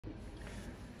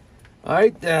All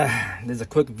right, there's a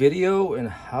quick video on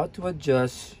how to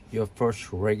adjust your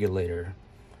first regulator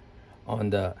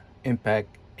on the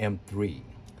Impact M3.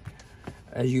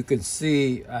 As you can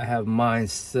see, I have mine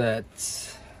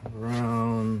set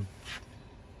around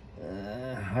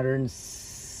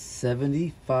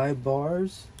 175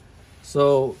 bars.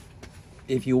 So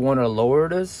if you want to lower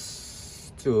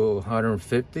this to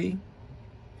 150,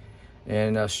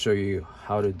 and I'll show you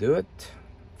how to do it.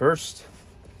 First,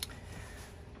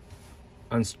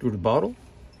 unscrew the bottle.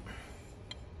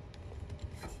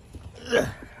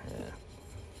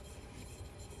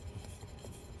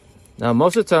 Now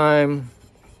most of the time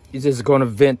you're just going to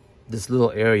vent this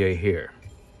little area here.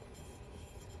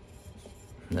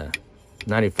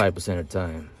 95% of the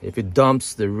time. If it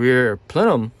dumps the rear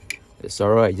plenum, it's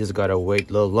all right. You just gotta wait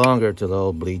a little longer till it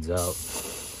all bleeds out.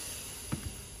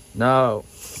 Now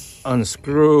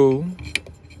unscrew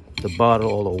the bottle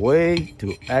all the way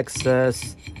to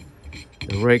access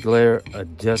the regulator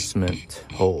adjustment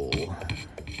hole.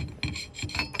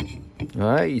 All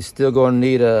right, you're still going to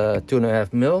need a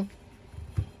 2.5 mil,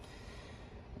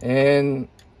 and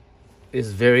it's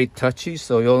very touchy,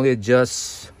 so you only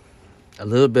adjust a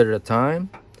little bit at a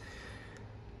time.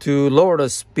 To lower the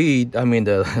speed,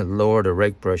 lower the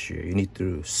rake pressure, you need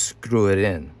to screw it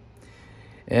in.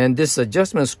 And this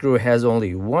adjustment screw has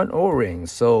only one O-ring,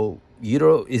 so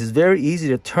it's very easy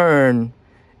to turn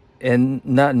and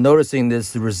not noticing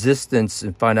this resistance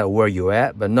and find out where you're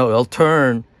at. But no, it'll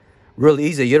turn really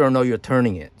easy. You don't know you're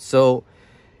turning it. So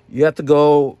you have to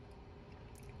go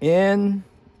in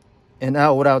and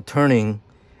out without turning,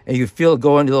 and you feel it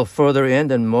going a little further in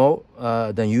than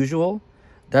usual.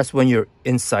 That's when you're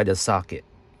inside the socket.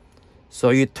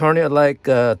 So you turn it like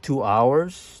 2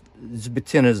 hours. Just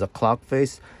pretend it's a clock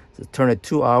face. So turn it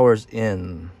 2 hours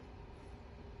in,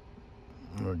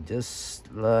 or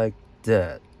just like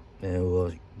that. And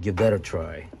we'll give that a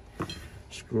try.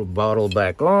 Screw bottle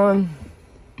back on.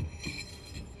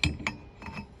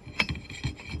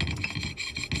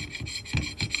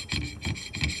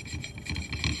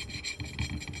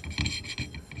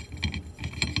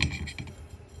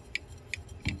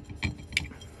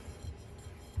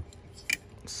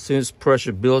 Since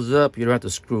pressure builds up, you don't have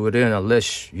to screw it in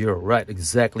unless you're right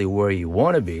exactly where you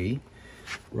want to be.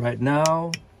 Right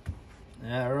now,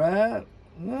 all right,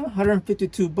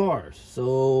 152 bars.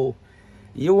 So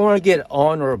you want to get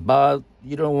on or about.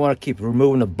 You don't want to keep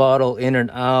removing the bottle in and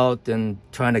out and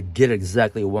trying to get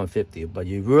exactly 150. But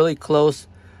you're really close,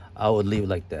 I would leave it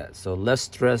like that. So less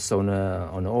stress on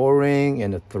the O-ring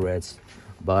and the threads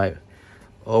by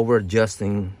over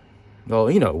adjusting.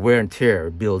 Well, wear and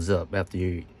tear builds up after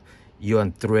you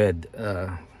unthread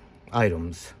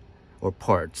items or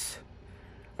parts.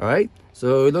 All right,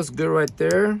 so it looks good right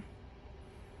there.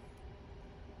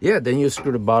 Yeah, then you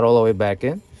screw the bottle all the way back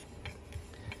in.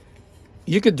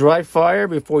 You could dry fire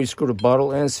before you screw the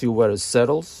bottle in, see where it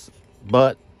settles.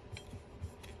 But,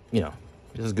 this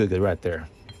is good right there.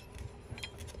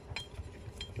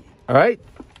 All right,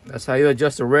 that's how you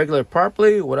adjust the regulator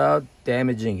properly without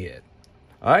damaging it.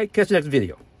 All right, catch you next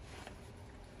video.